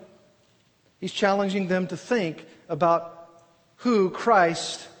doing? He's challenging them to think about who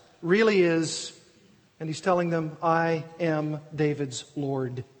Christ really is. And he's telling them, I am David's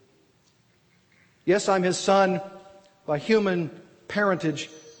Lord. Yes, I'm his son by human parentage,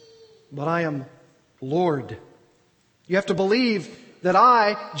 but I am Lord. You have to believe that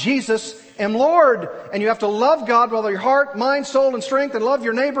I, Jesus, am Lord. And you have to love God with all your heart, mind, soul, and strength, and love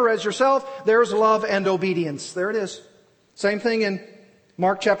your neighbor as yourself. There's love and obedience. There it is. Same thing in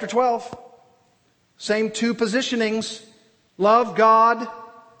Mark chapter 12. Same two positionings. Love God,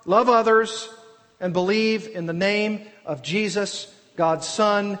 love others, and believe in the name of Jesus, God's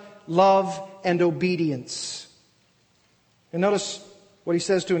Son, love and obedience. And notice what he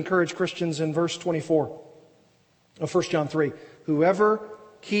says to encourage Christians in verse 24 of 1 John 3. Whoever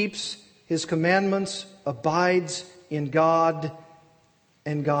keeps his commandments abides in God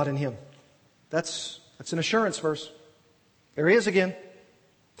and God in him. That's an assurance verse. There he is again.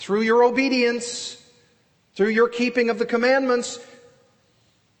 Through your obedience, through your keeping of the commandments,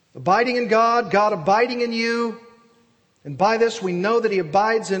 abiding in God, God abiding in you. And by this we know that he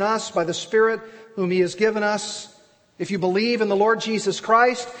abides in us by the Spirit whom he has given us. If you believe in the Lord Jesus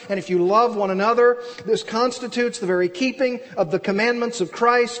Christ, and if you love one another, this constitutes the very keeping of the commandments of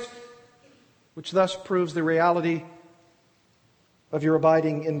Christ, which thus proves the reality of your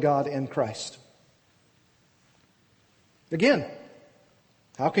abiding in God and Christ. Again,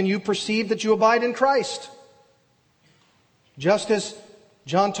 how can you perceive that you abide in Christ? Just as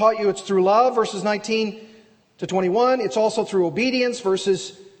John taught you, it's through love, verses 19 to 21. It's also through obedience,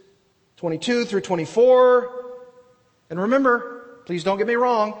 verses 22 through 24. And remember, please don't get me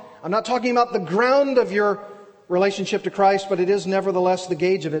wrong, I'm not talking about the ground of your relationship to Christ, but it is nevertheless the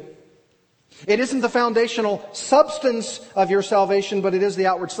gauge of it. It isn't the foundational substance of your salvation, but it is the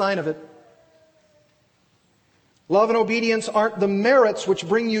outward sign of it. Love and obedience aren't the merits which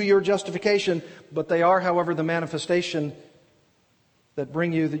bring you your justification, but they are, however, the manifestation that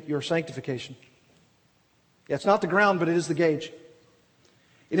bring you your sanctification. Yeah, it's not the ground, but it is the gauge.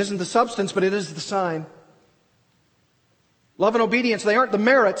 It isn't the substance, but it is the sign. Love and obedience, they aren't the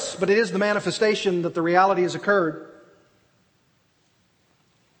merits, but it is the manifestation that the reality has occurred.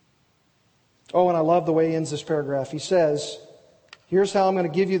 Oh, and I love the way he ends this paragraph. He says, here's how I'm going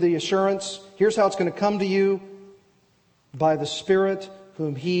to give you the assurance. Here's how it's going to come to you. By the Spirit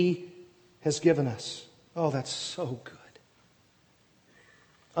whom he has given us. Oh, that's so good.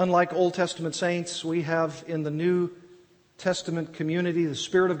 Unlike Old Testament saints, we have in the New Testament community, the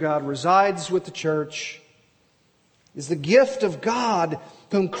Spirit of God resides with the church, is the gift of God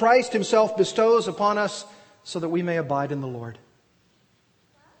whom Christ himself bestows upon us so that we may abide in the Lord.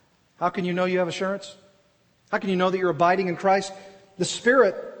 How can you know you have assurance? How can you know that you're abiding in Christ? The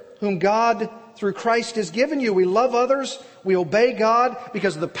Spirit whom God through Christ has given you. We love others. We obey God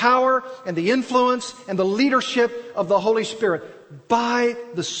because of the power and the influence and the leadership of the Holy Spirit. By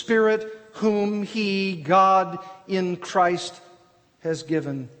the Spirit whom he, God in Christ, has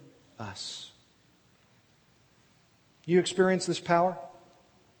given us. You experience this power?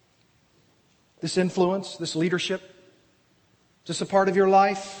 This influence? This leadership? Is this a part of your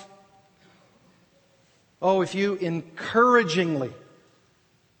life? Oh, if you encouragingly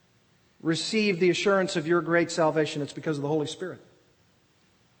receive the assurance of your great salvation, it's because of the Holy Spirit.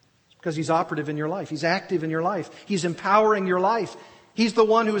 It's because He's operative in your life. He's active in your life. He's empowering your life. He's the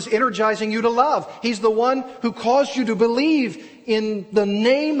one who is energizing you to love. He's the one who caused you to believe in the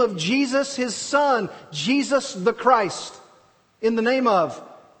name of Jesus, His Son, Jesus the Christ, in the name of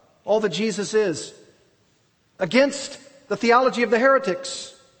all that Jesus is, against the theology of the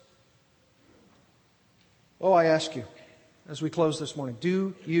heretics. Oh, I ask you, as we close this morning,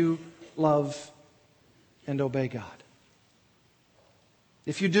 do you love and obey God?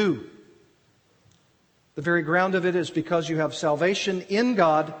 If you do, the very ground of it is because you have salvation in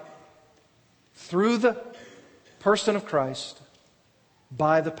God through the person of Christ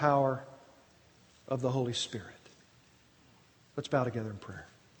by the power of the Holy Spirit. Let's bow together in prayer.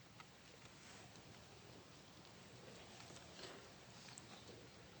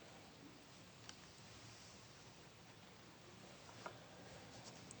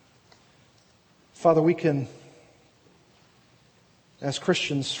 Father, we can, as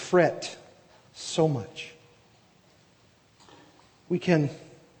Christians, fret so much. We can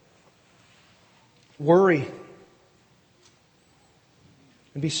worry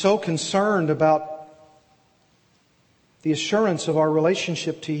and be so concerned about the assurance of our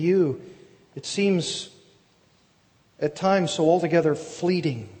relationship to You. It seems at times so altogether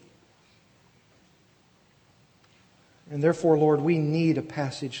fleeting. And therefore, Lord, we need a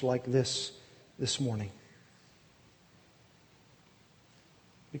passage like this morning.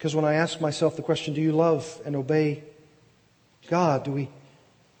 Because when I ask myself the question, do you love and obey God? Do we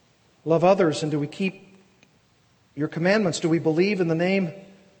love others and do we keep Your commandments? Do we believe in the name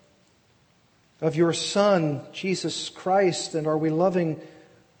of Your Son, Jesus Christ? And are we loving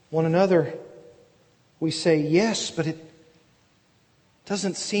one another? We say yes, but it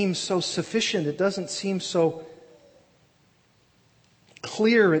doesn't seem so sufficient. It doesn't seem so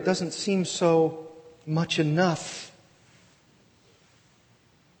clear. It doesn't seem so much enough.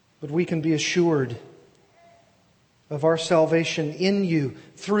 But we can be assured of our salvation in You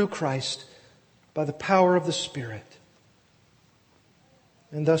through Christ by the power of the Spirit,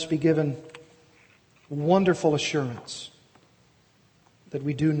 and thus be given wonderful assurance that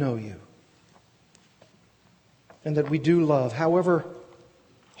we do know You and that we do love, however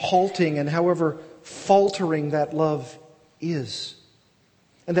halting and however faltering that love is,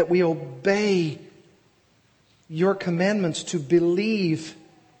 and that we obey Your commandments to believe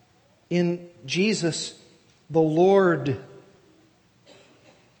in Jesus, the Lord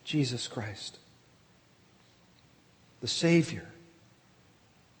Jesus Christ, the Savior,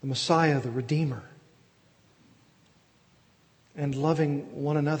 the Messiah, the Redeemer, and loving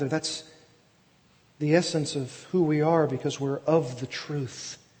one another. That's the essence of who we are, because we're of the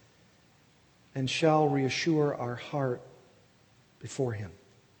truth and shall reassure our heart before Him.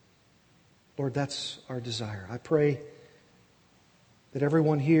 Lord, that's our desire. I pray that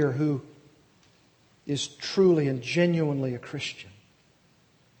everyone here who is truly and genuinely a Christian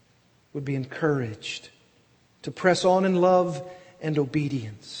would be encouraged to press on in love and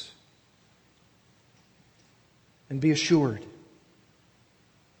obedience and be assured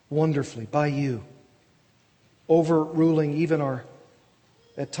wonderfully by You, overruling even our,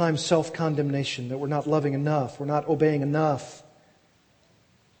 at times, self-condemnation that we're not loving enough, we're not obeying enough.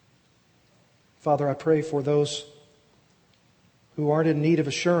 Father, I pray for those who aren't in need of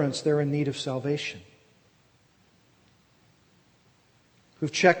assurance, they're in need of salvation.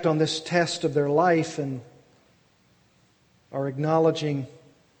 Who've checked on this test of their life and are acknowledging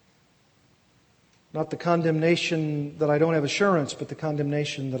not the condemnation that I don't have assurance, but the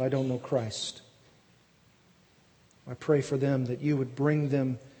condemnation that I don't know Christ. I pray for them that You would bring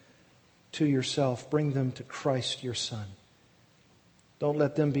them to Yourself, bring them to Christ, Your Son. Don't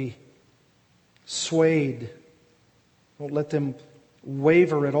let them be swayed. Don't let them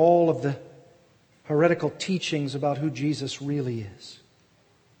waver at all of the heretical teachings about who Jesus really is.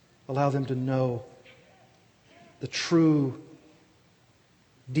 Allow them to know the true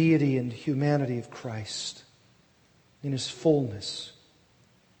deity and humanity of Christ in His fullness,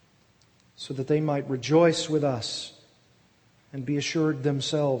 so that they might rejoice with us and be assured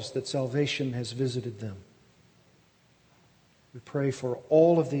themselves that salvation has visited them. We pray for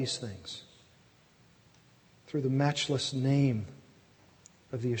all of these things through the matchless name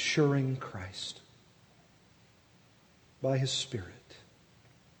of the assuring Christ, by His Spirit,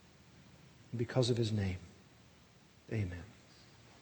 and because of His name. Amen.